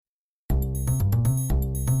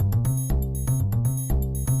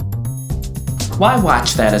Why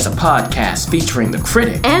Watch That is a podcast featuring the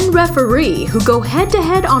critic and referee who go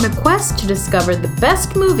head-to-head on a quest to discover the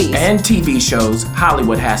best movies and TV shows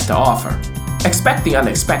Hollywood has to offer. Expect the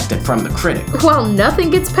unexpected from the critic. Well, nothing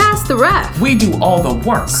gets past the ref. We do all the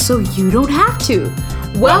work, so you don't have to.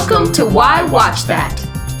 Welcome to Why Watch That.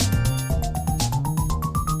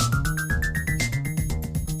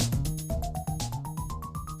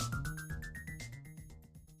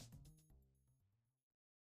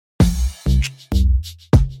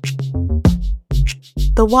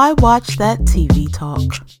 The Why Watch That TV Talk.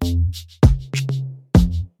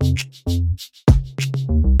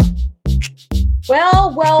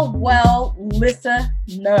 Well,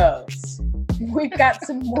 listeners, we've got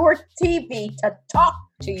some more TV to talk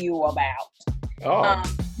to you about.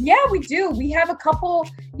 Yeah, we do. We have a couple,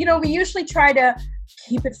 we usually try to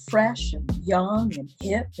keep it fresh and young and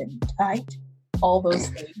hip and tight, all those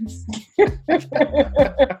things.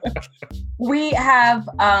 We have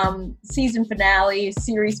series finale,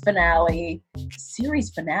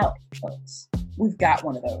 folks. We've got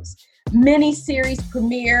one of those. Mini-series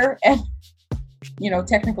premiere, and,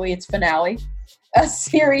 technically it's finale. A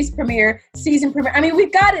series premiere, season premiere. I mean,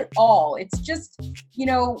 we've got it all. It's just,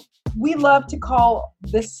 we love to call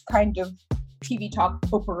this kind of TV talk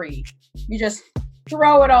potpourri. You just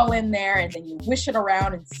throw it all in there and then you wish it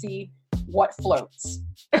around and see what floats.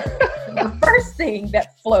 The first thing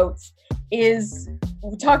that floats is,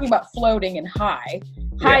 we're talking about floating and high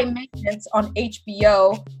maintenance on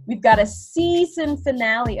HBO. We've got a season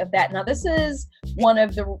finale of that. Now, this is one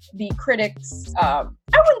of the critics, I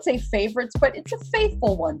wouldn't say favorites, but it's a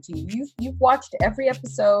faithful one to you. You've watched every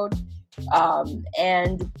episode,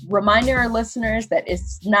 and reminding our listeners that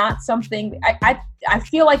it's not something, I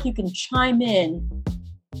feel like you can chime in,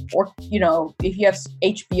 or, if you have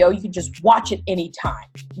HBO, you can just watch it anytime,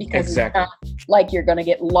 because exactly. It's not like you're going to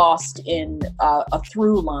get lost in a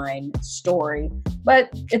through line story. But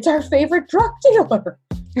it's our favorite drug dealer.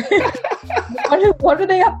 What are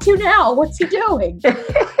they up to now? What's he doing?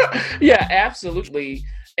 Yeah, absolutely.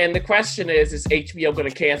 And the question is HBO going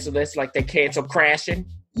to cancel this like they canceled Crashing?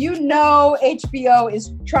 HBO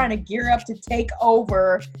is trying to gear up to take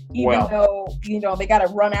over, even though, they got to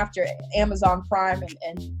run after Amazon Prime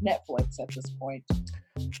and Netflix at this point.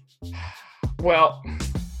 Well,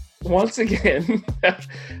 once again,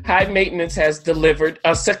 High Maintenance has delivered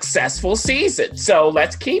a successful season, so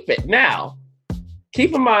let's keep it. Now,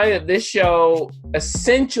 keep in mind that this show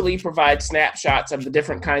essentially provides snapshots of the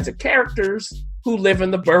different kinds of characters who live in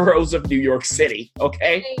the boroughs of New York City,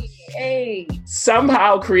 okay? Hey.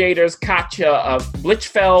 Somehow creators Katja of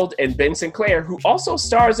Blichfeld and Ben Sinclair, who also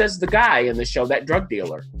stars as the guy in the show, that drug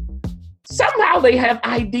dealer, somehow they have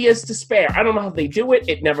ideas to spare. I don't know how they do it.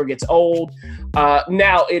 It never gets old.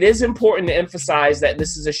 Now, it is important to emphasize that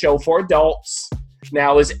this is a show for adults.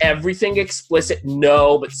 Now, is everything explicit?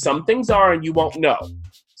 No, but some things are and you won't know.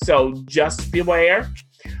 So just beware.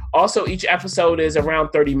 Also, each episode is around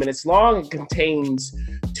 30 minutes long and contains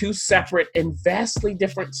two separate and vastly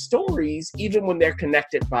different stories, even when they're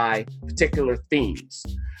connected by particular themes.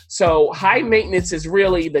 So High Maintenance is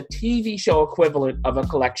really the TV show equivalent of a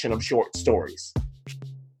collection of short stories.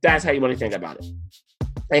 That's how you want to think about it.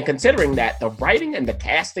 And considering that, the writing and the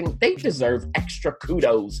casting, they deserve extra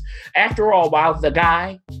kudos. After all, while the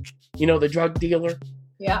guy, the drug dealer,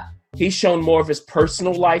 he's shown more of his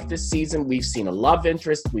personal life this season. We've seen a love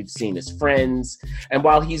interest. We've seen his friends. And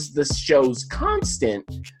while he's the show's constant,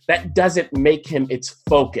 that doesn't make him its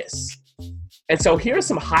focus. And so here are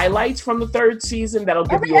some highlights from the third season that'll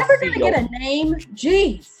give you a feel. Are we ever going to get a name?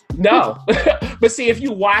 Jeez. No. But see, if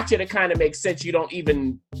you watch it, it kind of makes sense. You don't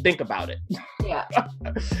even think about it. Yeah.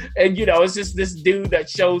 And, it's just this dude that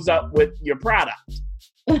shows up with your product.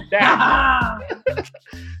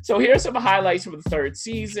 So here's some highlights from the third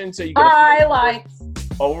season. So you get highlights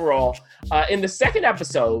overall. In the second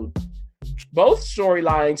episode, both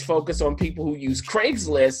storylines focus on people who use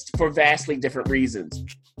Craigslist for vastly different reasons.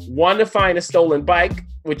 One to find a stolen bike,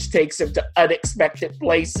 which takes him to unexpected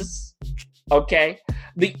places. Okay.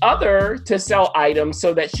 The other to sell items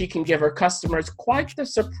so that she can give her customers quite the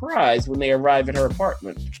surprise when they arrive at her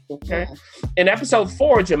apartment. Okay. In episode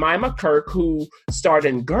 4, Jemima Kirk, who starred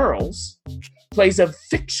in Girls, plays a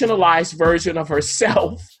fictionalized version of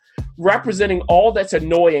herself, representing all that's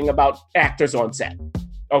annoying about actors on set.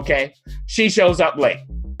 Okay. She shows up late.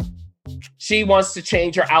 She wants to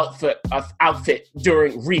change her outfit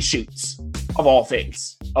during reshoots, of all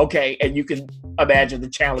things. Okay. And you can imagine the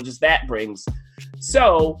challenges that brings.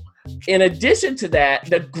 So, in addition to that,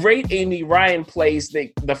 the great Amy Ryan plays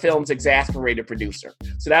the film's exasperated producer.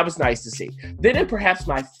 So that was nice to see. Then, in perhaps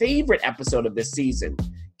my favorite episode of this season,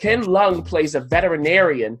 Ken Lung plays a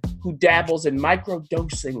veterinarian who dabbles in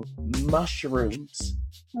microdosing mushrooms,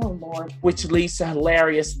 Oh, Lord. which leads to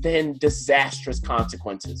hilarious, then disastrous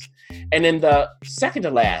consequences. And in the second to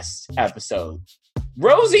last episode,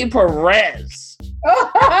 Rosie Perez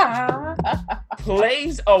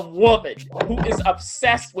plays a woman who is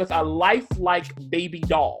obsessed with a lifelike baby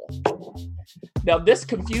doll. Now, this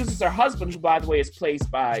confuses her husband, who, by the way, is played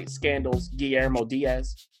by Scandal's Guillermo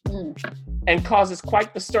Diaz, and causes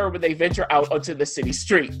quite the stir when they venture out onto the city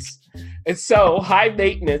streets. And so, High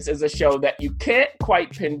Maintenance is a show that you can't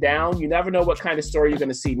quite pin down. You never know what kind of story you're going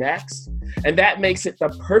to see next. And that makes it the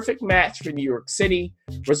perfect match for New York City,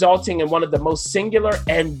 resulting in one of the most singular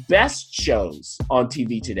and best shows on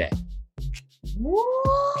TV today.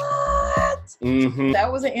 What? Mm-hmm.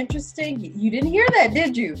 That was an interesting. You didn't hear that,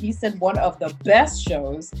 did you? He said one of the best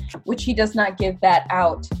shows, which he does not give that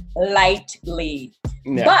out lightly.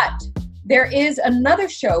 No. But there is another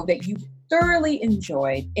show that you thoroughly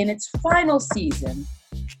enjoyed in its final season.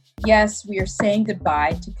 Yes, we are saying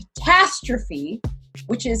goodbye to Catastrophe,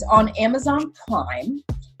 which is on Amazon Prime.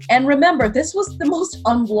 And remember, this was the most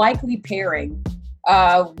unlikely pairing.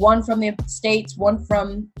 One from the States, one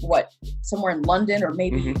from somewhere in London or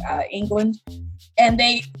maybe England. And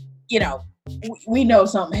they, we know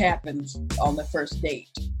something happens on the first date.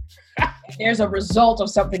 There's a result of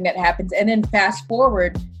something that happens. And then fast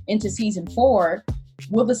forward into season 4,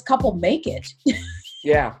 will this couple make it?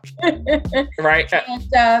 Yeah. Right.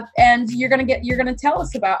 And you're gonna tell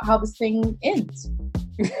us about how this thing ends.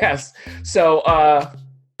 Yes. So,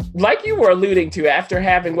 like you were alluding to, after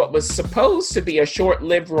having what was supposed to be a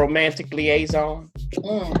short-lived romantic liaison,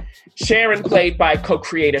 Sharon, played by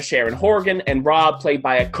co-creator Sharon Horgan, and Rob, played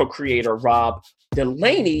by a co-creator Rob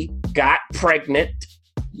Delaney, got pregnant.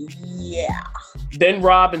 Yeah. Then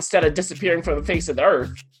Rob, instead of disappearing from the face of the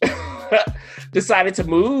earth, decided to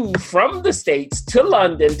move from the States to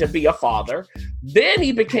London to be a father. Then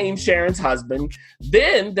he became Sharon's husband.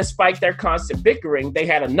 Then, despite their constant bickering, they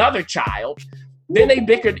had another child. Then they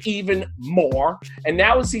bickered even more. And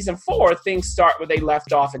now in season 4, things start where they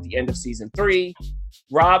left off at the end of season 3.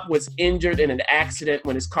 Rob was injured in an accident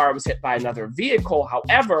when his car was hit by another vehicle.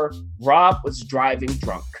 However, Rob was driving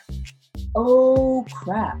drunk. Oh,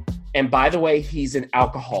 crap. And by the way, he's an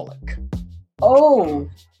alcoholic. Oh,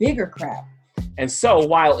 bigger crap. And so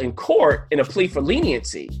while in court, in a plea for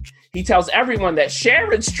leniency, he tells everyone that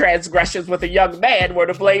Sharon's transgressions with a young man were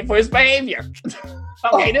to blame for his behavior.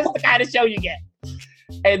 Okay, this is the kind of show you get.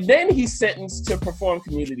 And then he's sentenced to perform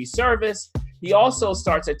community service. He also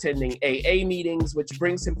starts attending AA meetings, which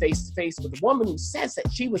brings him face to face with a woman who says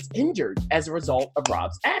that she was injured as a result of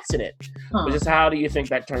Rob's accident. Which is, how do you think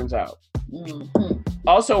that turns out? Mm-hmm.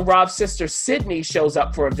 Also, Rob's sister Sydney shows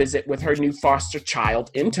up for a visit with her new foster child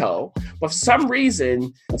in tow. But for some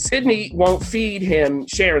reason, Sydney won't feed him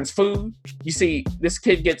Sharon's food. You see, this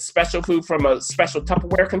kid gets special food from a special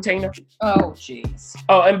Tupperware container. Oh, jeez.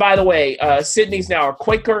 Oh, and by the way, Sydney's now a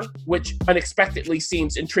Quaker, which unexpectedly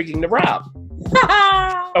seems intriguing to Rob.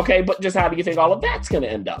 Okay, but just how do you think all of that's going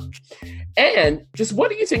to end up? And just what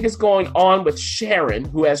do you think is going on with Sharon,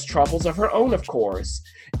 who has troubles of her own, of course,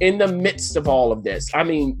 in the midst of all of this? I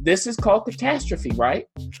mean, this is called Catastrophe, right?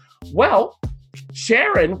 Well,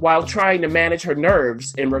 Sharon, while trying to manage her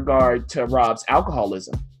nerves in regard to Rob's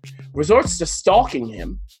alcoholism, resorts to stalking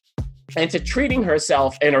him and to treating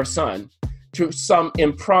herself and her son to some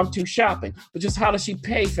impromptu shopping. But just how does she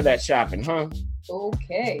pay for that shopping, huh?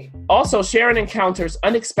 Okay. Also, Sharon encounters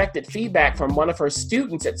unexpected feedback from one of her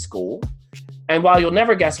students at school. And while you'll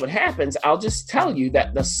never guess what happens, I'll just tell you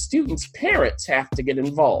that the students' parents have to get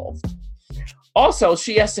involved. Also,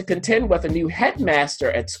 she has to contend with a new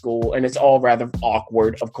headmaster at school, and it's all rather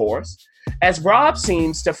awkward, of course, as Rob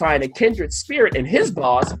seems to find a kindred spirit in his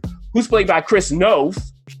boss, who's played by Chris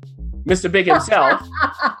Noth, Mr. Big himself.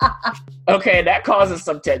 Okay, that causes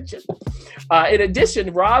some tension. In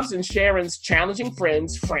addition, Rob's and Sharon's challenging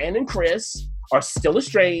friends, Fran and Chris, are still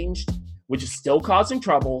estranged, which is still causing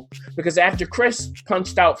trouble, because after Chris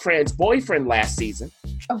punched out Fran's boyfriend last season,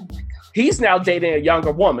 Oh, my God. he's now dating a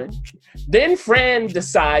younger woman. Then Fran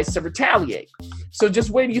decides to retaliate. So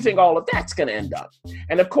just where do you think all of that's going to end up?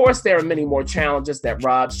 And of course, there are many more challenges that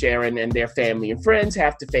Rob, Sharon, and their family and friends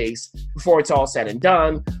have to face before it's all said and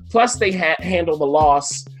done. Plus, they handle the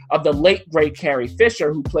loss of the late, great Carrie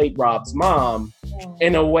Fisher, who played Rob's mom,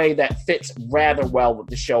 in a way that fits rather well with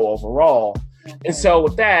the show overall. And so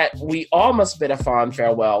with that, we all must bid a fond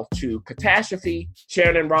farewell to Catastrophe.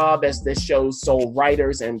 Sharon and Rob, as this show's sole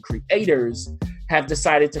writers and creators, have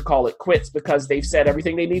decided to call it quits because they've said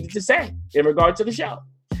everything they needed to say in regard to the show.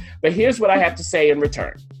 But here's what I have to say in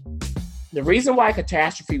return. The reason why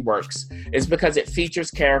Catastrophe works is because it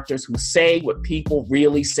features characters who say what people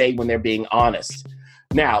really say when they're being honest.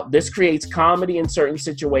 Now, this creates comedy in certain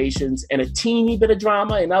situations and a teeny bit of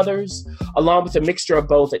drama in others, along with a mixture of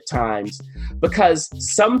both at times, because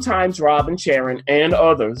sometimes Rob and Sharon and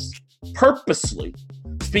others purposely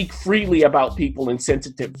speak freely about people in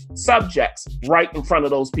sensitive subjects right in front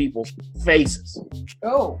of those people's faces.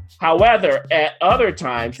 Oh. However, at other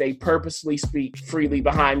times, they purposely speak freely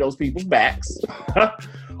behind those people's backs,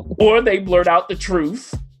 or they blurt out the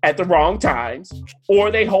truth at the wrong times, or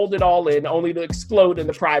they hold it all in only to explode in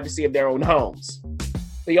the privacy of their own homes.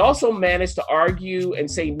 They also manage to argue and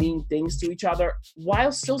say mean things to each other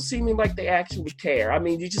while still seeming like they actually care. I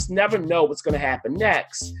mean, you just never know what's going to happen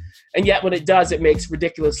next. And yet when it does, it makes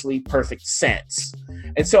ridiculously perfect sense.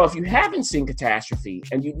 And so if you haven't seen Catastrophe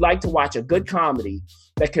and you'd like to watch a good comedy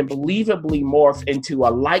that can believably morph into a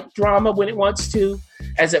light drama when it wants to,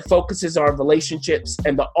 as it focuses on relationships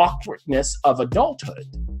and the awkwardness of adulthood,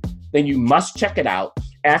 then you must check it out.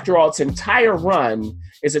 After all, its entire run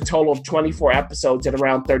is a total of 24 episodes at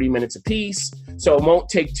around 30 minutes apiece, so it won't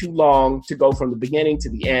take too long to go from the beginning to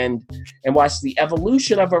the end and watch the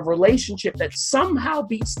evolution of a relationship that somehow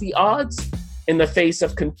beats the odds in the face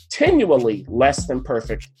of continually less than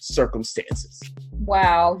perfect circumstances.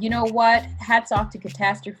 Wow. You know what? Hats off to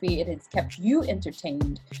Catastrophe. It has kept you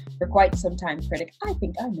entertained for quite some time, Critic. I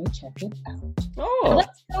think I may check it out. Oh.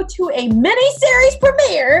 Let's go to a mini-series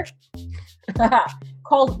premiere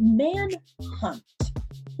called Manhunt.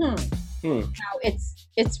 Now,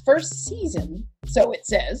 it's first season, so it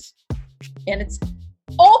says, and it's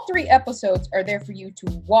all 3 episodes are there for you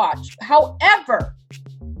to watch. However,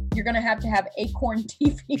 you're going to have Acorn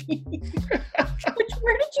TV.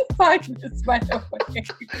 Where did you find this, by the way?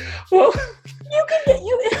 Well,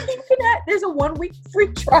 there's a 1-week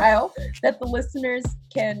free trial that the listeners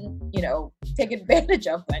can, take advantage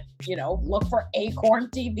of, but, look for Acorn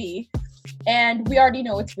TV. And we already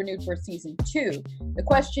know it's renewed for season 2. The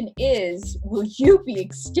question is, will you be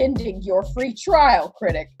extending your free trial,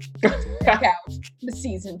 Critic, to check out the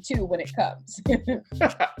season 2 when it comes?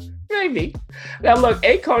 Maybe. Now look,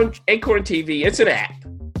 Acorn TV, it's an app.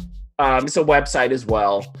 It's a website as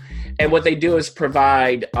well. And what they do is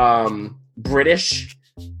provide British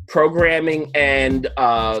programming and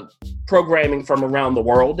programming from around the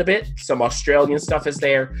world a bit. Some Australian stuff is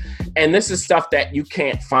there. And this is stuff that you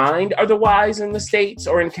can't find otherwise in the States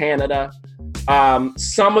or in Canada.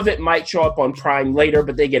 Some of it might show up on Prime later,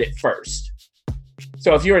 but they get it first.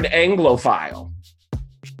 So if you're an Anglophile,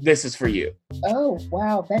 this is for you. Oh,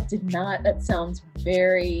 wow. That sounds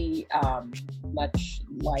very much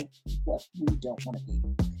like what we don't want to be.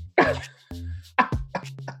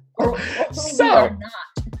 or So, we are not.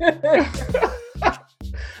 I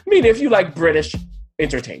mean, if you like British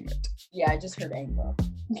entertainment. Yeah, I just heard Anglo.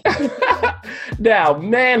 Now,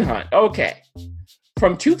 Manhunt. Okay.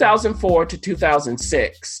 From 2004 to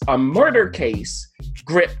 2006, a murder case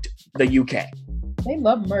gripped the UK. They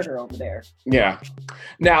love murder over there. Yeah.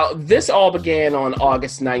 Now, this all began on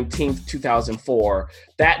August 19th, 2004.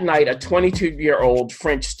 That night, a 22-year-old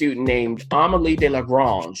French student named Amélie de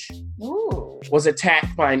Lagrange was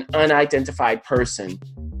attacked by an unidentified person.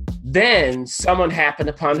 Then someone happened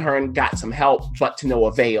upon her and got some help, but to no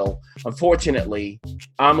avail. Unfortunately,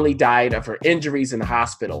 Amélie died of her injuries in the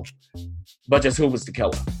hospital. But just who was the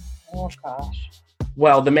killer? Oh, gosh.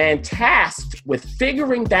 Well, the man tasked with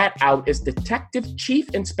figuring that out is Detective Chief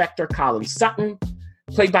Inspector Colin Sutton,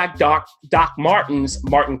 played by Doc Martin's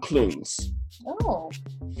Martin Clunes. Oh.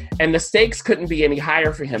 And the stakes couldn't be any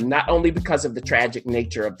higher for him, not only because of the tragic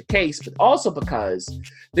nature of the case, but also because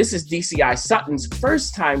this is DCI Sutton's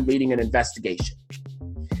first time leading an investigation.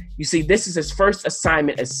 You see, this is his first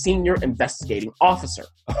assignment as senior investigating officer.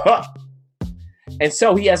 And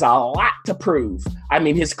so he has a lot to prove. I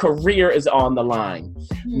mean, his career is on the line.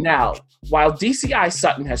 Now, while DCI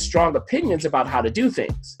Sutton has strong opinions about how to do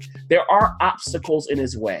things, there are obstacles in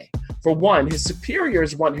his way. For one, his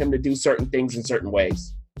superiors want him to do certain things in certain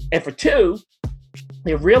ways. And for two,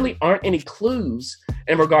 there really aren't any clues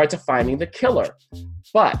in regard to finding the killer.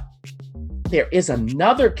 But there is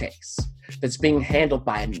another case that's being handled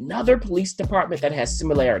by another police department that has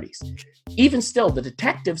similarities. Even still, the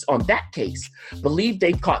detectives on that case believe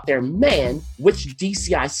they've caught their man, which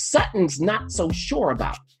DCI Sutton's not so sure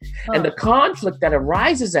about. And the conflict that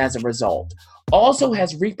arises as a result also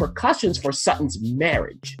has repercussions for Sutton's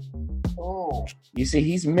marriage. Oh. You see,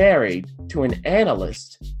 he's married to an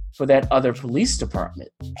analyst for that other police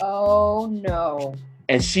department. Oh, no.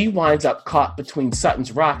 And she winds up caught between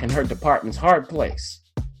Sutton's rock and her department's hard place.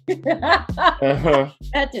 Uh-huh.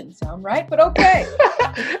 That didn't sound right, but okay.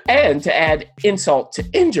 And to add insult to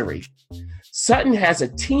injury, Sutton has a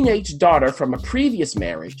teenage daughter from a previous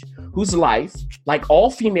marriage whose life, like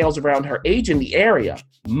all females around her age in the area,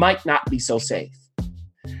 might not be so safe.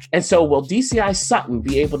 And so will DCI Sutton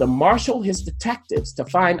be able to marshal his detectives to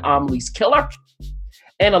find Amelie's killer?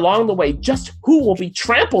 And along the way, just who will be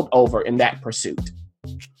trampled over in that pursuit?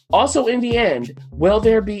 Also, in the end, will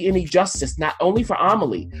there be any justice not only for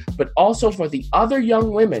Amelie, but also for the other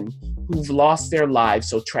young women who've lost their lives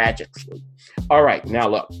so tragically? All right, now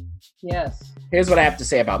look. Yes. Here's what I have to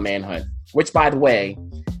say about Manhunt, which, by the way,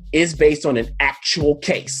 is based on an actual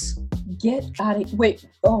case. Get out of... Wait.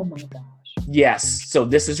 Oh, my gosh. Yes, so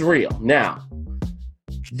this is real. Now,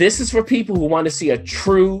 this is for people who want to see a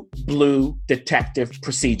true blue detective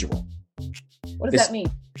procedural. What does that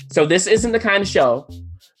mean? So this isn't the kind of show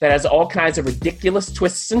that has all kinds of ridiculous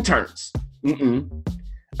twists and turns.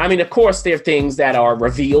 I mean, of course, there are things that are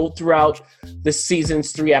revealed throughout the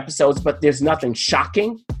season's 3 episodes, but there's nothing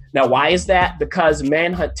shocking. Now, why is that? Because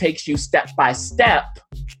Manhunt takes you step by step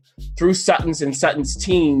through Sutton's and Sutton's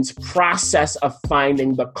team's process of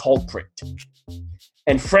finding the culprit.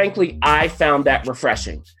 And frankly, I found that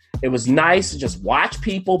refreshing. It was nice to just watch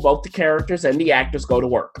people, both the characters and the actors, go to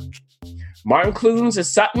work. Martin Clunes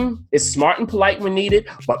as Sutton is smart and polite when needed,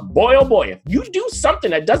 but boy, oh boy, if you do something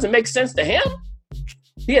that doesn't make sense to him,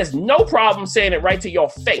 he has no problem saying it right to your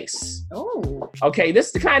face. Oh. Okay, this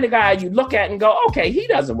is the kind of guy you look at and go, okay, he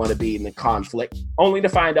doesn't want to be in the conflict, only to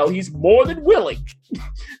find out he's more than willing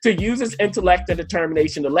to use his intellect and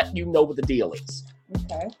determination to let you know what the deal is.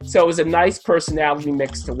 Okay. So it was a nice personality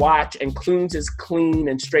mix to watch, and Clunes' clean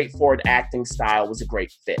and straightforward acting style was a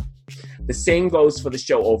great fit. The same goes for the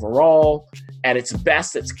show overall. At its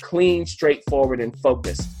best, it's clean, straightforward, and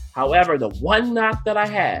focused. However, the one knock that I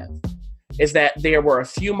have is that there were a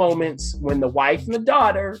few moments when the wife and the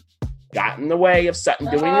daughter got in the way of Sutton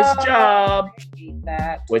doing his job,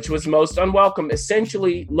 which was most unwelcome.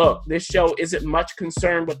 Essentially, look, this show isn't much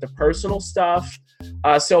concerned with the personal stuff.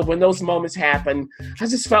 So when those moments happen, I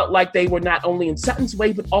just felt like they were not only in Sutton's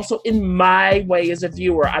way, but also in my way as a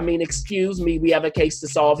viewer. I mean, excuse me, we have a case to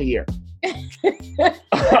solve here.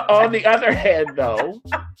 On the other hand, though,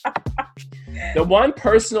 the one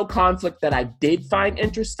personal conflict that I did find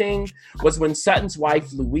interesting was when Sutton's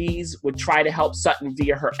wife, Louise, would try to help Sutton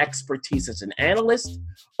via her expertise as an analyst,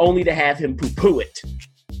 only to have him poo-poo it.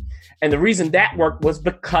 And the reason that worked was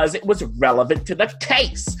because it was relevant to the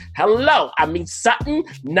case. Hello. I mean, Sutton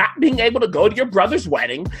not being able to go to your brother's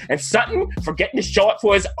wedding and Sutton forgetting to show up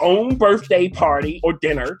for his own birthday party or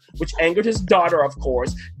dinner, which angered his daughter, of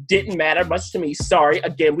course, didn't matter much to me. Sorry.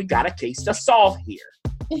 Again, we got a case to solve here.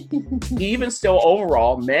 Even still,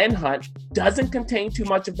 overall, Manhunt doesn't contain too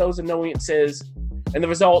much of those annoyances, and the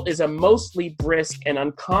result is a mostly brisk and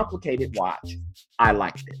uncomplicated watch. I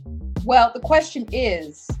liked it. Well, the question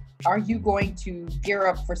is, are you going to gear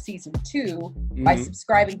up for season 2 by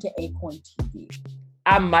subscribing to Acorn TV?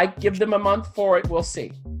 I might give them a month for it. We'll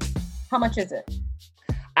see. How much is it?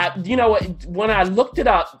 You know what? When I looked it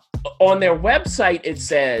up on their website, it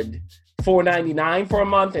said $4.99 for a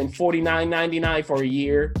month and $49.99 for a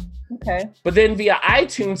year. Okay. But then via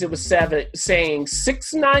iTunes, it was saying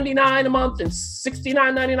 $6.99 a month and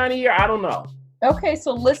 $69.99 a year. I don't know. Okay,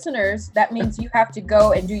 so listeners, that means you have to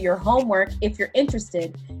go and do your homework if you're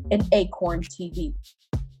interested in Acorn TV.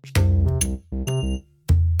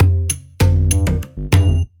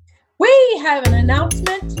 We have an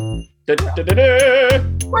announcement.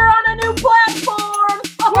 We're on a new platform.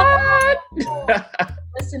 What?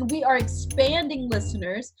 Listen, we are expanding,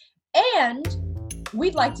 listeners, and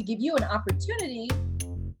we'd like to give you an opportunity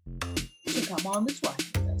to come on this ride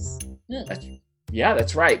with us. Yeah,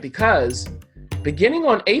 that's right, because beginning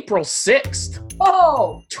on April 6th,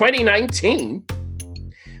 2019,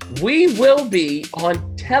 we will be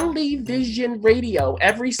on television radio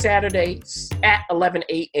every Saturday at 11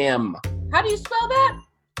 a.m. How do you spell that?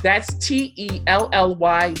 That's TELLYVIZION.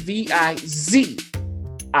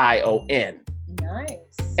 Nice.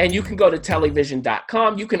 And you can go to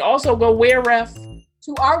television.com. You can also go where, Ref?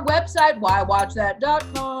 To our website,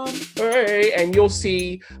 whywatchthat.com. Hey, and you'll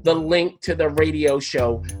see the link to the radio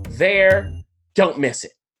show there. Don't miss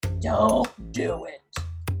it. Don't do it.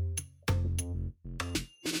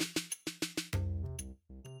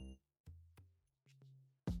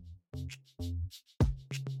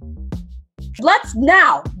 Let's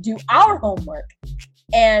now do our homework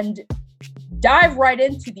and dive right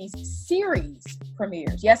into these series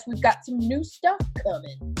premieres. Yes, we've got some new stuff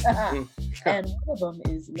coming. And one of them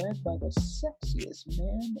is led by the sexiest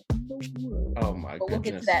man in the world. Oh my But goodness. we'll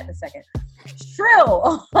get to that in a second.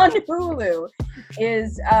 Shrill on Hulu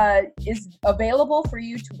is available for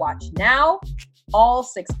you to watch now. All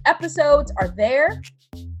 6 episodes are there.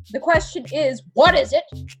 The question is, what is it?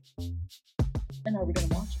 And are we going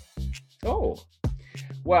to watch it? Oh,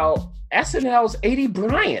 well, SNL's Aidy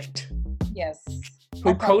Bryant. Yes. Who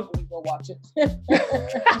I probably will watch it.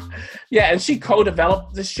 Yeah, and she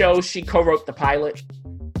co-developed the show. She co-wrote the pilot.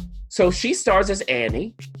 So she stars as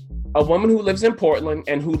Annie, a woman who lives in Portland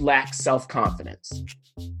and who lacks self-confidence.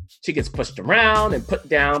 She gets pushed around and put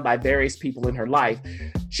down by various people in her life.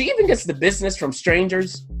 She even gets the business from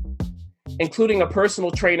strangers, including a personal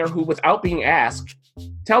trainer who, without being asked,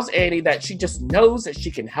 tells Annie that she just knows that she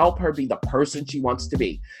can help her be the person she wants to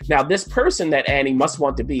be. Now, this person that Annie must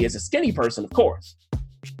want to be is a skinny person, of course.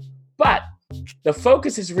 But the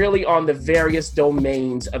focus is really on the various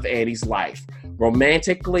domains of Annie's life.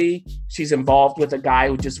 Romantically, she's involved with a guy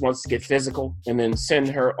who just wants to get physical and then send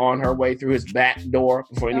her on her way through his back door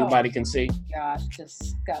before anybody can see. Gosh,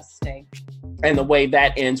 disgusting. And the way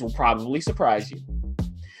that ends will probably surprise you.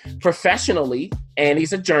 Professionally,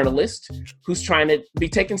 Annie's a journalist who's trying to be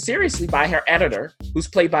taken seriously by her editor, who's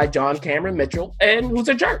played by John Cameron Mitchell, and who's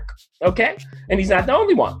a jerk, okay? And he's not the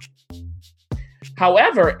only one.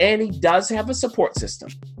 However, Annie does have a support system.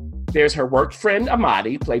 There's her work friend,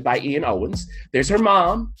 Amadi, played by Ian Owens. There's her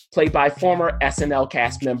mom, played by former SNL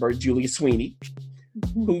cast member Julia Sweeney,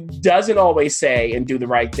 who doesn't always say and do the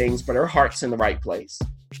right things, but her heart's in the right place.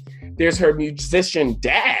 There's her musician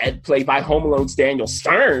dad, played by Home Alone's Daniel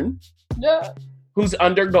Stern, who's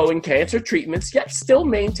undergoing cancer treatments, yet still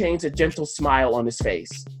maintains a gentle smile on his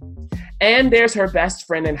face. And there's her best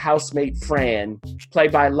friend and housemate, Fran,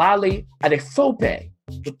 played by Lali Adefope,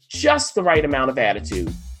 with just the right amount of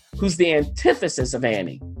attitude, who's the antithesis of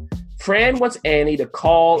Annie. Fran wants Annie to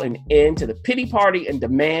call an end to the pity party and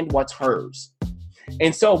demand what's hers.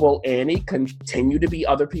 And so will Annie continue to be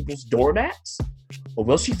other people's doormats? Or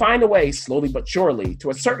will she find a way, slowly but surely,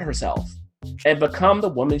 to assert herself and become the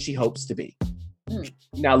woman she hopes to be?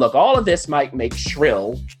 Now, look, all of this might make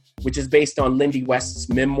Shrill, which is based on Lindy West's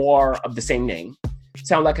memoir of the same name,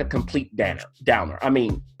 sound like a complete downer. I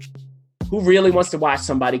mean, who really wants to watch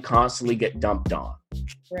somebody constantly get dumped on?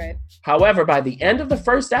 Right. However, by the end of the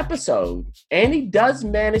first episode, Annie does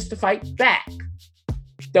manage to fight back,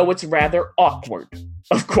 though it's rather awkward,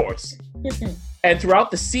 of course. And throughout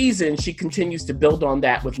the season, she continues to build on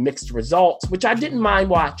that with mixed results, which I didn't mind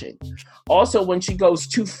watching. Also, when she goes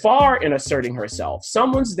too far in asserting herself,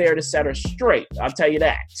 someone's there to set her straight, I'll tell you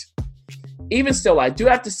that. Even still, I do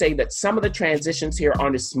have to say that some of the transitions here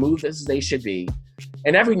aren't as smooth as they should be.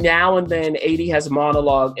 And every now and then, Aidy has a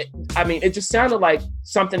monologue. It just sounded like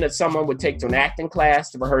something that someone would take to an acting class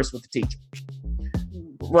to rehearse with the teacher.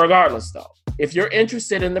 Regardless, though, if you're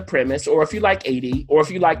interested in the premise, or if you like Aidy, or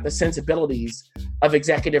if you like the sensibilities of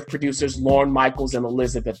executive producers Lorne Michaels and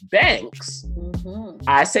Elizabeth Banks,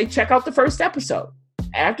 I say check out the first episode.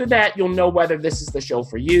 After that, you'll know whether this is the show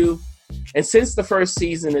for you. And since the first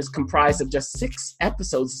season is comprised of just 6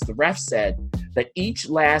 episodes, as the ref said, that each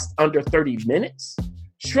last under 30 minutes,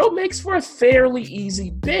 Shrill makes for a fairly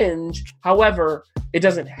easy binge. However, it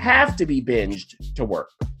doesn't have to be binged to work.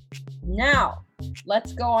 Now,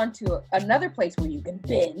 let's go on to another place where you can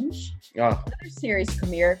binge. Another series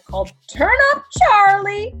premiere called Turn Up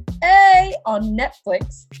Charlie, on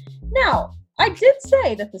Netflix. Now, I did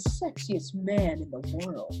say that the sexiest man in the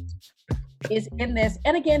world is in this.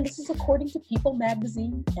 And again, this is according to People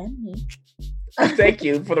Magazine and me. Thank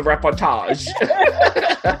you for the reportage.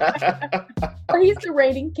 He's the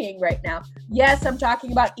reigning king right now. Yes, I'm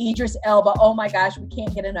talking about Idris Elba. Oh my gosh, we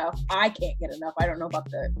can't get enough. I can't get enough. I don't know about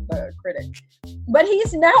the critic. But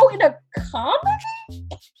he's now in a comedy?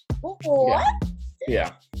 What?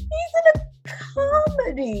 Yeah. He's in a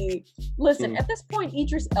comedy. Listen, at this point,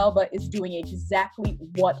 Idris Elba is doing exactly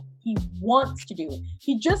what he wants to do.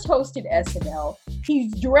 He just hosted SNL.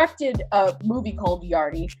 He's directed a movie called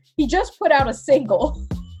Yardy. He just put out a single.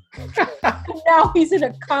 And now he's in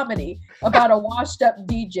a comedy about a washed-up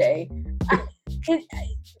DJ.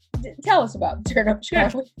 Tell us about Turn Up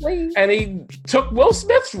Charlie, please. And he took Will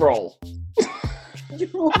Smith's role.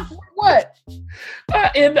 What?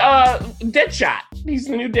 In Deadshot. He's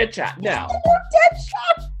the new Deadshot now.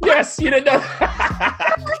 Deadshot? Yes, you didn't know.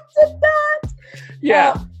 That.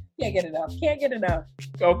 Yeah. Can't get enough.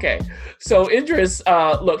 Okay. So Idris,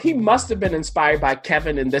 look, he must have been inspired by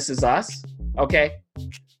Kevin in This Is Us. Okay.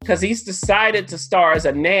 Because he's decided to star as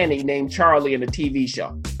a nanny named Charlie in a TV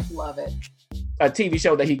show. Love it. A TV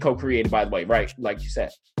show that he co-created, by the way, right? Like you said.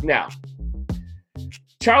 Now,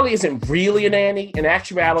 Charlie isn't really a nanny. In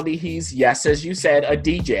actuality, he's, yes, as you said, a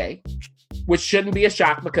DJ, which shouldn't be a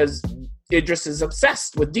shock because Idris is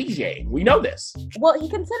obsessed with DJing. We know this. Well, he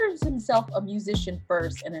considers himself a musician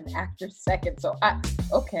first and an actor second. So,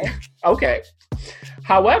 okay. Okay.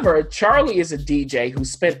 However, Charlie is a DJ who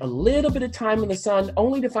spent a little bit of time in the sun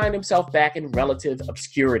only to find himself back in relative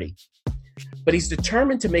obscurity. But he's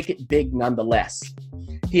determined to make it big nonetheless.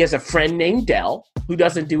 He has a friend named Dell who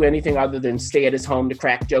doesn't do anything other than stay at his home to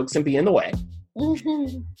crack jokes and be in the way.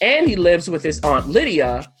 Mm-hmm. And he lives with his Aunt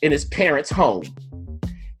Lydia in his parents' home.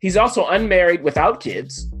 He's also unmarried without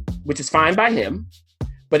kids, which is fine by him,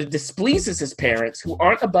 but it displeases his parents who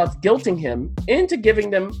aren't above guilting him into giving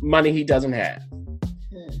them money he doesn't have.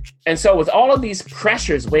 And so with all of these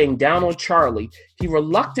pressures weighing down on Charlie, he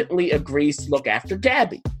reluctantly agrees to look after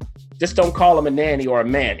Gabby. Just don't call him a nanny or a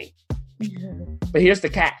manny. But here's the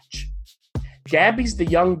catch. Gabby's the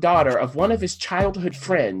young daughter of one of his childhood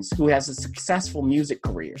friends who has a successful music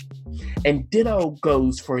career. And ditto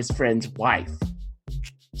goes for his friend's wife.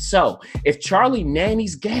 So, if Charlie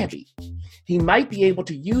nannies Gabby, he might be able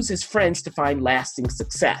to use his friends to find lasting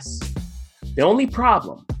success. The only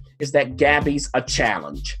problem is that Gabby's a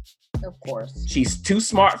challenge. Of course. She's too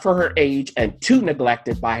smart for her age and too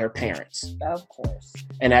neglected by her parents. Of course.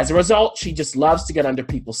 And as a result, she just loves to get under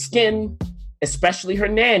people's skin, especially her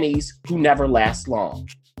nannies, who never last long.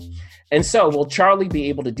 And so, will Charlie be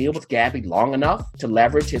able to deal with Gabby long enough to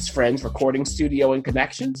leverage his friend's recording studio and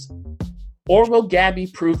connections? Or will Gabby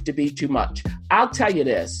prove to be too much? I'll tell you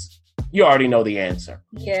this. You already know the answer.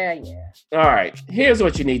 Yeah. All right. Here's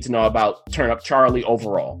what you need to know about Turn Up Charlie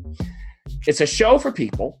overall. It's a show for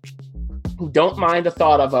people who don't mind the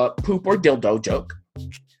thought of a poop or dildo joke,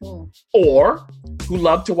 or who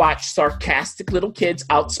love to watch sarcastic little kids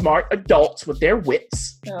outsmart adults with their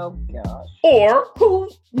wits, Oh, gosh. or who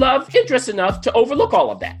love Idris enough to overlook all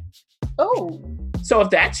of that. Oh. So if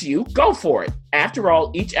that's you, go for it. After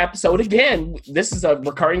all, each episode, again, this is a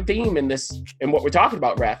recurring theme in what we're talking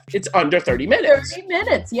about, Ref. It's under 30 minutes. 30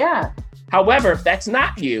 minutes, yeah. However, if that's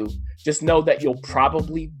not you, just know that you'll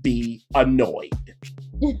probably be annoyed.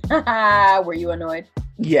 Were you annoyed?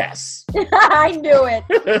 Yes. I knew it.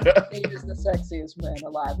 Dave is the sexiest man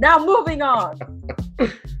alive. Now moving on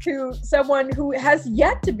to someone who has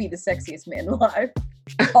yet to be the sexiest man alive,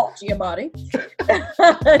 Paul Giamatti.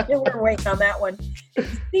 We're waiting on that one.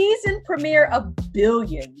 Season premiere of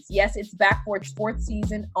Billions. Yes, it's back for its fourth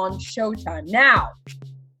season on Showtime. Now,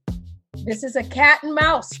 this is a cat and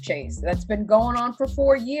mouse chase that's been going on for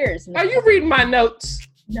 4 years. Are you reading my notes?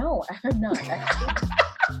 No, I'm not.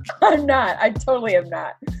 I'm not. I totally am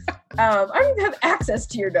not. I don't even have access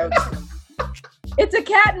to your notes. It's a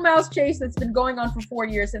cat and mouse chase that's been going on for 4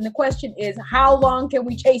 years. And the question is, how long can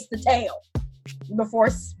we chase the tail before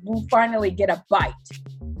we finally get a bite?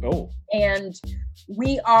 Oh. And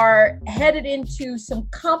we are headed into some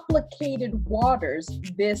complicated waters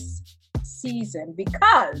this season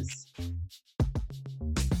because...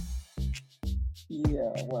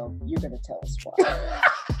 Yeah, well, you're going to tell us why.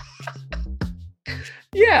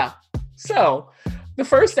 Yeah. So, the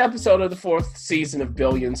first episode of the fourth season of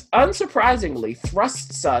Billions, unsurprisingly,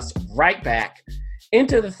 thrusts us right back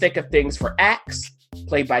into the thick of things for Axe,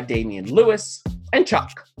 played by Damian Lewis, and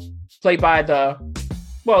Chuck, played by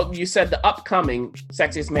you said the upcoming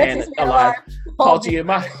sexiest man alive, Paul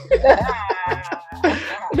Giamatti.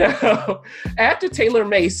 No. After Taylor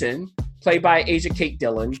Mason, played by Asia Kate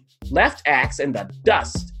Dillon, left Axe in the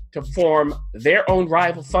dust to form their own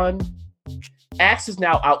rival fund, Axe is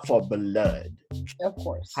now out for blood. Of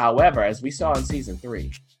course. However, as we saw in season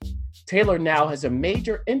 3, Taylor now has a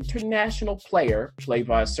major international player, played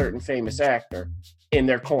by a certain famous actor, in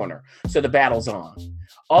their corner. So the battle's on.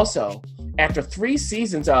 Also, after 3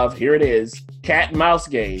 seasons of, here it is, cat and mouse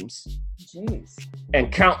games, Jeez, and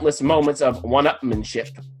countless moments of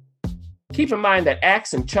one-upmanship, keep in mind that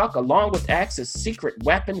Axe and Chuck, along with Axe's secret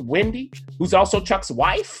weapon, Wendy, who's also Chuck's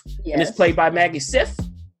wife, and is played by Maggie Siff,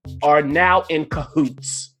 are now in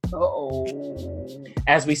cahoots. Uh-oh.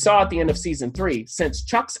 As we saw at the end of season 3, since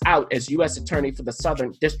Chuck's out as U.S. Attorney for the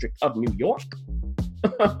Southern District of New York,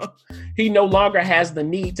 he no longer has the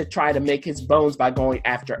need to try to make his bones by going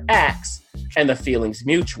after Axe, and the feeling's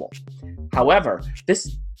mutual. However,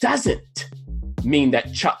 this doesn't mean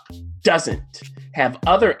that Chuck doesn't have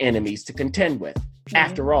other enemies to contend with.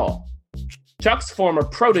 After all, Chuck's former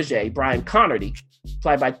protege, Brian Connerty,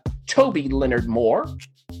 played by Toby Leonard Moore,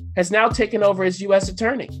 has now taken over as U.S.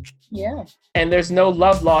 Attorney. Yeah. And there's no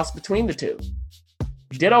love lost between the two.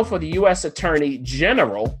 Ditto for the U.S. Attorney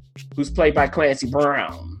General, who's played by Clancy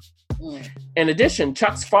Brown. In addition,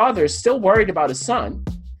 Chuck's father is still worried about his son,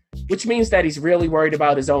 which means that he's really worried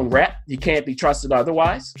about his own rep. He can't be trusted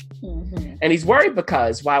otherwise. And he's worried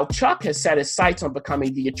because while Chuck has set his sights on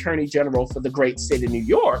becoming the attorney general for the great state of New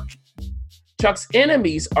York, Chuck's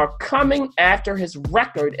enemies are coming after his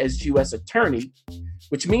record as U.S. attorney,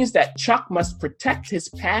 which means that Chuck must protect his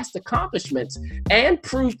past accomplishments and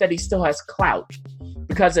prove that he still has clout.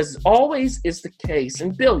 Because as always is the case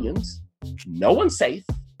in Billions, no one's safe,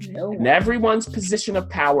 and everyone's position of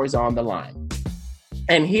power is on the line.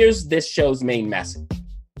 And here's this show's main message.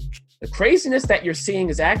 The craziness that you're seeing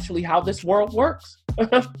is actually how this world works.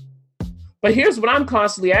 But here's what I'm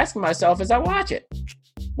constantly asking myself as I watch it.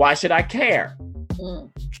 Why should I care?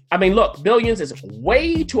 I mean, look, Billions is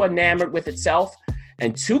way too enamored with itself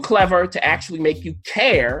and too clever to actually make you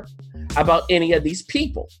care about any of these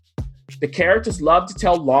people. The characters love to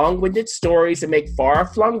tell long-winded stories and make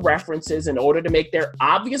far-flung references in order to make their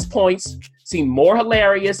obvious points seem more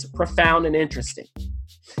hilarious, profound, and interesting.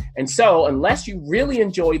 And so, unless you really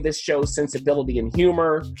enjoy this show's sensibility and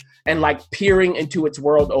humor and like peering into its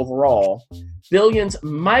world overall, Billions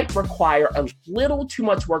might require a little too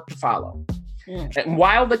much work to follow. And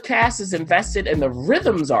while the cast is invested and the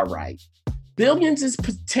rhythms are right, Billions'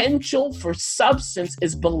 potential for substance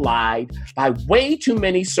is belied by way too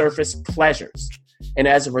many surface pleasures. And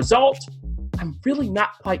as a result, I'm really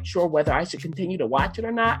not quite sure whether I should continue to watch it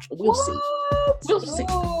or not. We'll see. We'll see.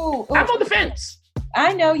 I'm on the fence.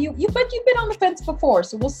 I know you, but you've been on the fence before,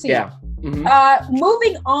 so we'll see. Yeah. Mm-hmm.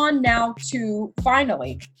 Moving on now to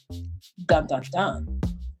finally, dun dun dun.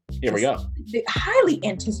 Here we go. The highly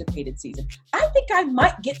anticipated season. I think I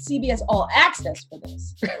might get CBS All Access for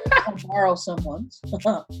this. I'll borrow someone's.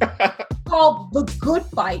 Called The Good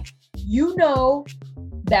Fight. You know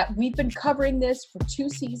that we've been covering this for 2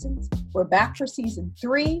 seasons. We're back for season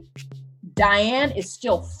 3. Diane is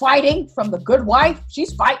still fighting from The Good Wife.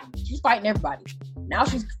 She's fighting. She's fighting everybody. Now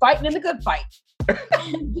she's fighting in The Good Fight.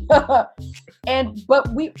 But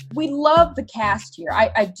we love the cast here.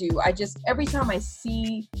 I do. I just, every time I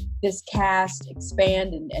see this cast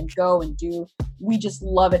expand and go and do, we just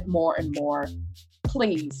love it more and more.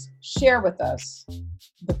 Please share with us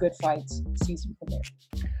The Good Fight's season premiere.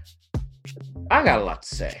 I got a lot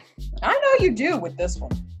to say. I know you do with this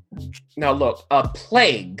one. Now look, a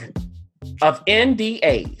plague of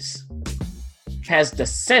NDAs has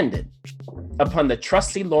descended upon the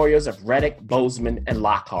trusty lawyers of Reddick, Bozeman, and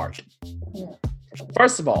Lockhart.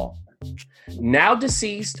 First of all, now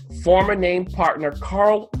deceased former named partner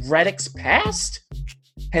Carl Reddick's past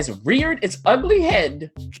has reared its ugly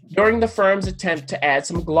head during the firm's attempt to add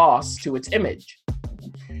some gloss to its image.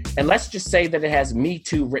 And let's just say that it has Me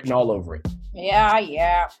Too written all over it.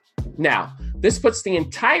 Yeah. Now, this puts the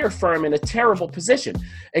entire firm in a terrible position.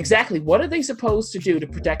 Exactly what are they supposed to do to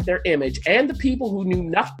protect their image and the people who knew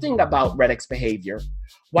nothing about Reddick's behavior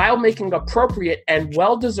while making appropriate and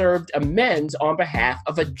well-deserved amends on behalf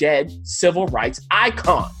of a dead civil rights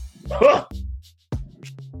icon?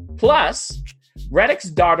 Plus, Reddick's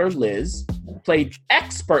daughter, Liz, played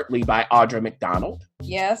expertly by Audra McDonald,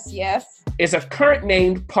 Yes. is a current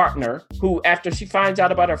named partner who, after she finds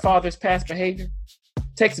out about her father's past behavior,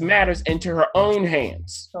 takes matters into her own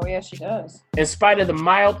hands. Oh, yeah, she does. In spite of the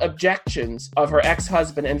mild objections of her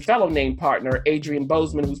ex-husband and fellow named partner, Adrian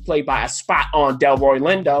Bozeman, who's played by a spot-on Delroy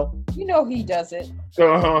Lindo. You know he does it.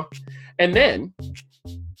 And then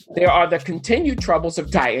there are the continued troubles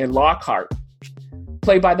of Diane Lockhart,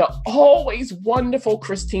 played by the always wonderful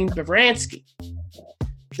Christine Baranski.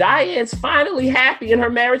 Diane's finally happy in her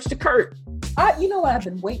marriage to Kurt. You know what? I've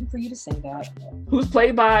been waiting for you to say that. Who's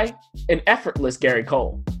played by an effortless Gary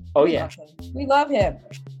Cole. Oh, yeah. We love him.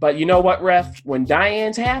 But you know what, Ref? When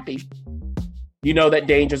Diane's happy, you know that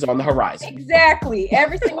danger's on the horizon. Exactly.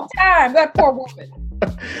 Every single time. That poor woman.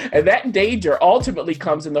 And that danger ultimately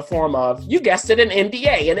comes in the form of, you guessed it, an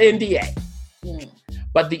NDA.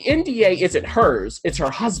 But the NDA isn't hers, it's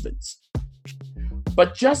her husband's.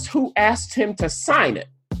 But just who asked him to sign it?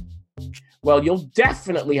 Well, you'll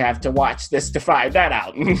definitely have to watch this to find that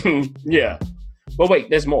out. Yeah. But wait,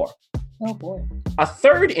 there's more. Oh, boy. A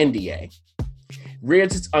third NDA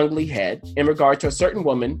rears its ugly head in regard to a certain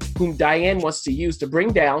woman whom Diane wants to use to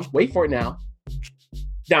bring down, wait for it now,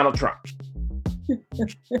 Donald Trump.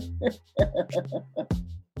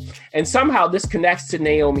 And somehow this connects to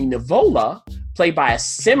Naomi Nivola, played by a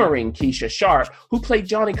simmering Keisha Sharp, who played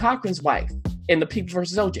Johnny Cochran's wife in The People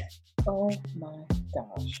vs. OJ. Oh, my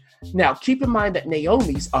gosh. Now, keep in mind that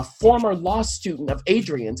Naomi's a former law student of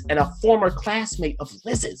Adrian's and a former classmate of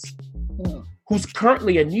Liz's, who's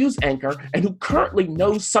currently a news anchor and who currently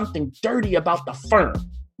knows something dirty about the firm.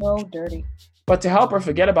 Oh, dirty. But to help her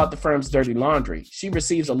forget about the firm's dirty laundry, she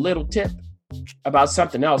receives a little tip about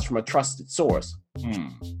something else from a trusted source.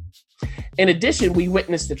 In addition, we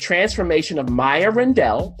witness the transformation of Maya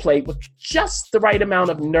Rendell, played with just the right amount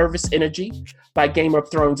of nervous energy by Game of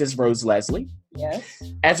Thrones' Rose Leslie. Yes.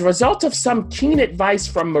 As a result of some keen advice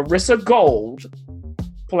from Marissa Gold,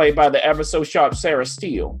 played by the ever-so-sharp Sarah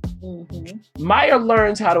Steele, Maya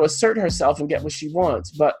learns how to assert herself and get what she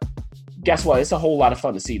wants. But guess what? It's a whole lot of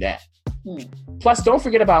fun to see that. Plus, don't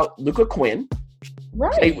forget about Luca Quinn,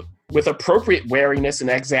 Right. with appropriate wariness and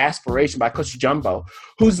exasperation by Coach Jumbo,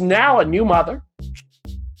 who's now a new mother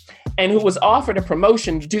and who was offered a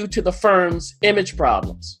promotion due to the firm's image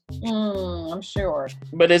problems. I'm sure.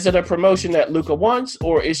 But is it a promotion that Luca wants,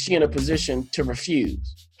 or is she in a position to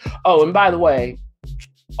refuse? Oh, and by the way,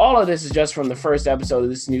 all of this is just from the first episode of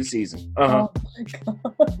this new season. Oh my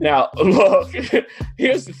God. Now, look,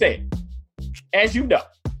 here's the thing. As you know,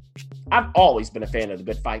 I've always been a fan of The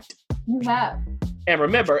Good Fight. You have. And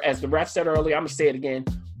remember, as the ref said earlier, I'm going to say it again,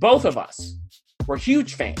 both of us were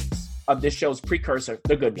huge fans of this show's precursor,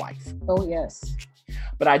 The Good Wife. Oh, yes.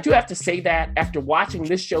 But I do have to say that after watching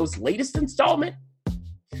this show's latest installment,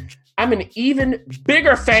 I'm an even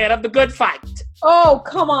bigger fan of The Good Fight. Oh,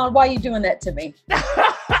 come on. Why are you doing that to me?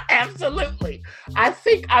 Absolutely. I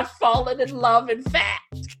think I've fallen in love, in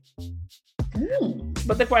fact.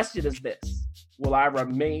 But the question is this: will I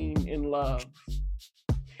remain in love?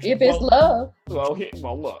 If it's love.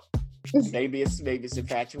 Well, look. Maybe it's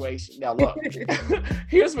infatuation. Now, look.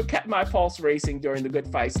 Here's what kept my pulse racing during The Good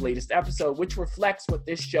Fight's latest episode, which reflects what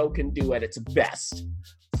this show can do at its best.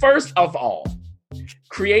 First of all,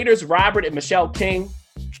 creators Robert and Michelle King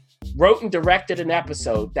wrote and directed an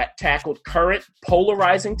episode that tackled current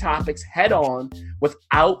polarizing topics head-on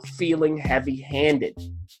without feeling heavy-handed.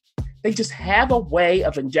 They just have a way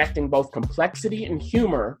of injecting both complexity and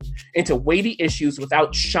humor into weighty issues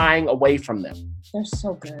without shying away from them. They're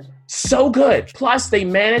so good. So good. Plus, they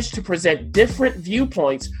managed to present different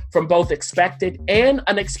viewpoints from both expected and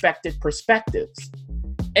unexpected perspectives.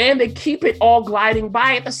 And they keep it all gliding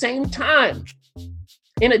by at the same time.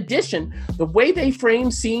 In addition, the way they frame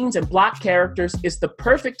scenes and block characters is the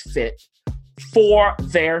perfect fit for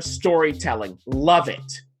their storytelling. Love it.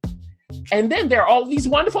 And then there are all these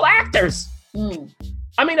wonderful actors.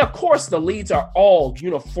 I mean, of course, the leads are all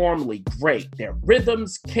uniformly great. Their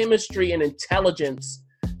rhythms, chemistry, and intelligence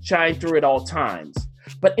shine through at all times.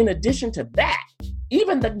 But in addition to that,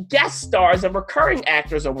 even the guest stars and recurring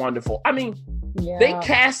actors are wonderful. I mean, they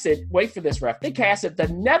casted, wait for this, ref, they casted the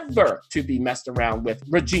never to be messed around with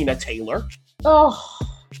Regina Taylor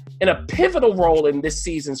in a pivotal role in this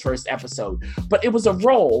season's first episode. But it was a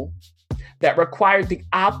role that required the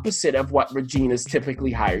opposite of what Regina's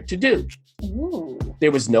typically hired to do. There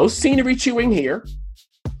was no scenery chewing here,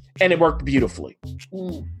 and it worked beautifully.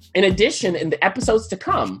 In addition, in the episodes to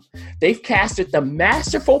come, they've casted the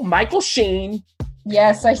masterful Michael Sheen.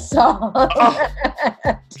 Yes, I saw.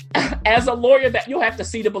 As a lawyer that you'll have to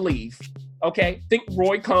see to believe. Okay? Think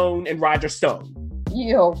Roy Cohn and Roger Stone.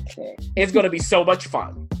 You okay? It's going to be so much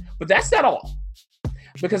fun. But that's not all.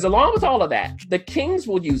 Because along with all of that, the Kings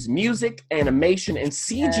will use music, animation, and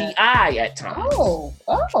CGI at times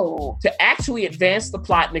to actually advance the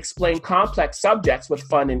plot and explain complex subjects with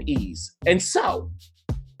fun and ease. And so,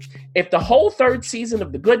 if the whole third season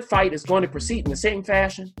of The Good Fight is going to proceed in the same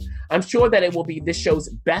fashion, I'm sure that it will be this show's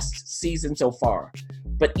best season so far.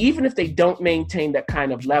 But even if they don't maintain that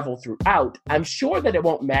kind of level throughout, I'm sure that it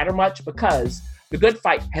won't matter much because The Good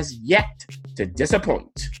Fight has yet to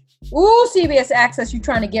disappoint. Ooh, CBS Access, you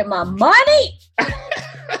trying to get my money?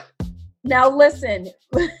 Now listen,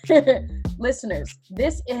 listeners,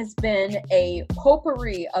 this has been a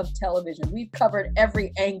potpourri of television. We've covered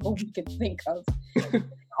every angle we can think of.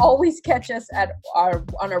 Always catch us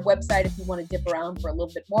on our website if you want to dip around for a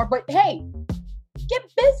little bit more. But hey, get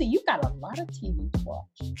busy. You've got a lot of TV to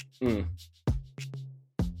watch.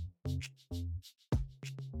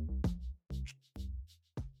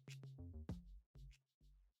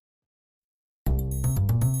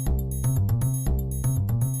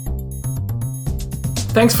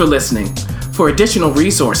 Thanks for listening. For additional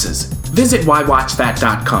resources, visit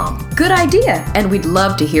whywatchthat.com. Good idea, and we'd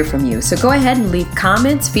love to hear from you. So go ahead and leave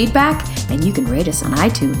comments, feedback, and you can rate us on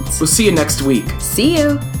iTunes. We'll see you next week. See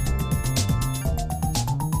you.